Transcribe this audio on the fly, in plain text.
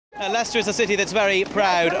Leicester is a city that's very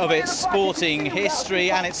proud of its sporting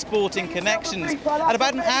history and its sporting connections. And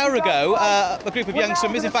about an hour ago, a group of young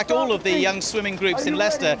swimmers, in fact all of the young swimming groups in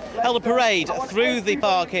Leicester, held a parade through the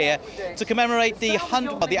park here to commemorate the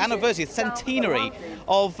anniversary, the centenary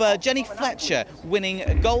of Jenny Fletcher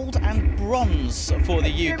winning gold and bronze for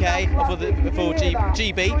the UK, for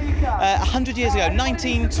GB, 100 years ago,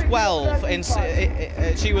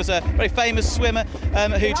 1912. She was a very famous swimmer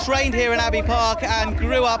who trained here in Abbey Park and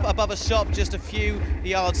grew up above a shop just a few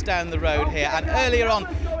yards down the road here. And earlier on,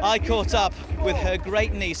 I caught up with her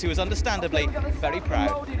great niece, who was understandably very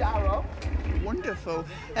proud. Wonderful.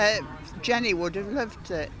 Jenny would have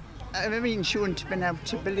loved it. I mean, she wouldn't have been able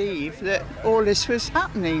to believe that all this was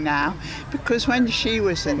happening now, because when she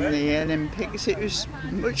was in the Olympics, it was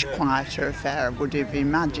a much quieter affair, I would have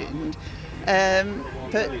imagined.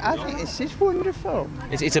 But I think this is wonderful.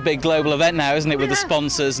 It's a big global event now, isn't it, with the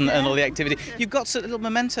sponsors and all the activity. You've got some little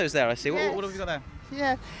mementos there, I see. Yes. What have you got there?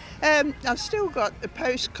 Yeah, I've still got a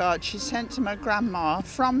postcard she sent to my grandma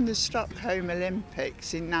from the Stockholm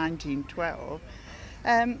Olympics in 1912.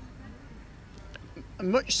 A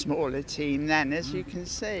much smaller team then, as you can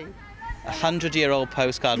see. 100-year-old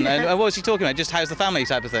postcard. Yeah. And what was she talking about? Just how's the family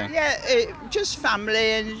type of thing? Yeah, just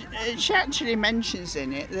family, and she actually mentions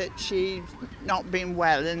in it that she's not been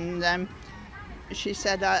well, and she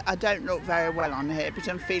said, I don't look very well on here, but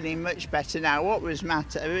I'm feeling much better now. What was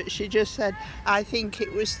matter? But she just said, I think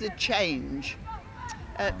it was the change.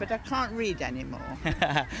 But I can't read anymore.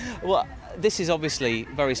 Well, this is obviously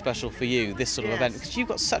very special for you, this sort of event, because you've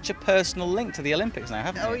got such a personal link to the Olympics now,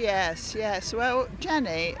 haven't you? Oh, yes. Well,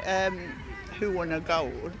 Jenny, who won a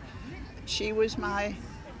gold, she was my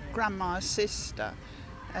grandma's sister,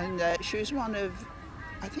 and she was one of,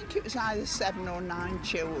 I think it was either 7 or 9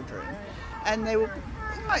 children, and they were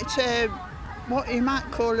quite what you might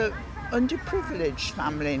call a underprivileged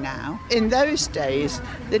family now. In those days,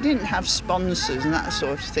 they didn't have sponsors and that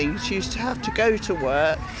sort of thing. She used to have to go to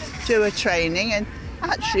work, do her training, and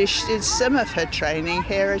actually she did some of her training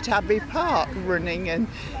here at Abbey Park running, and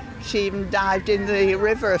she even dived in the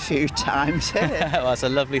river a few times here. Well, that's a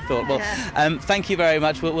lovely thought. Well, yeah. Thank you very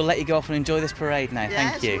much. We'll let you go off and enjoy this parade now.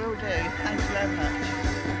 Yes, Thank you. Will do. Thank you very much.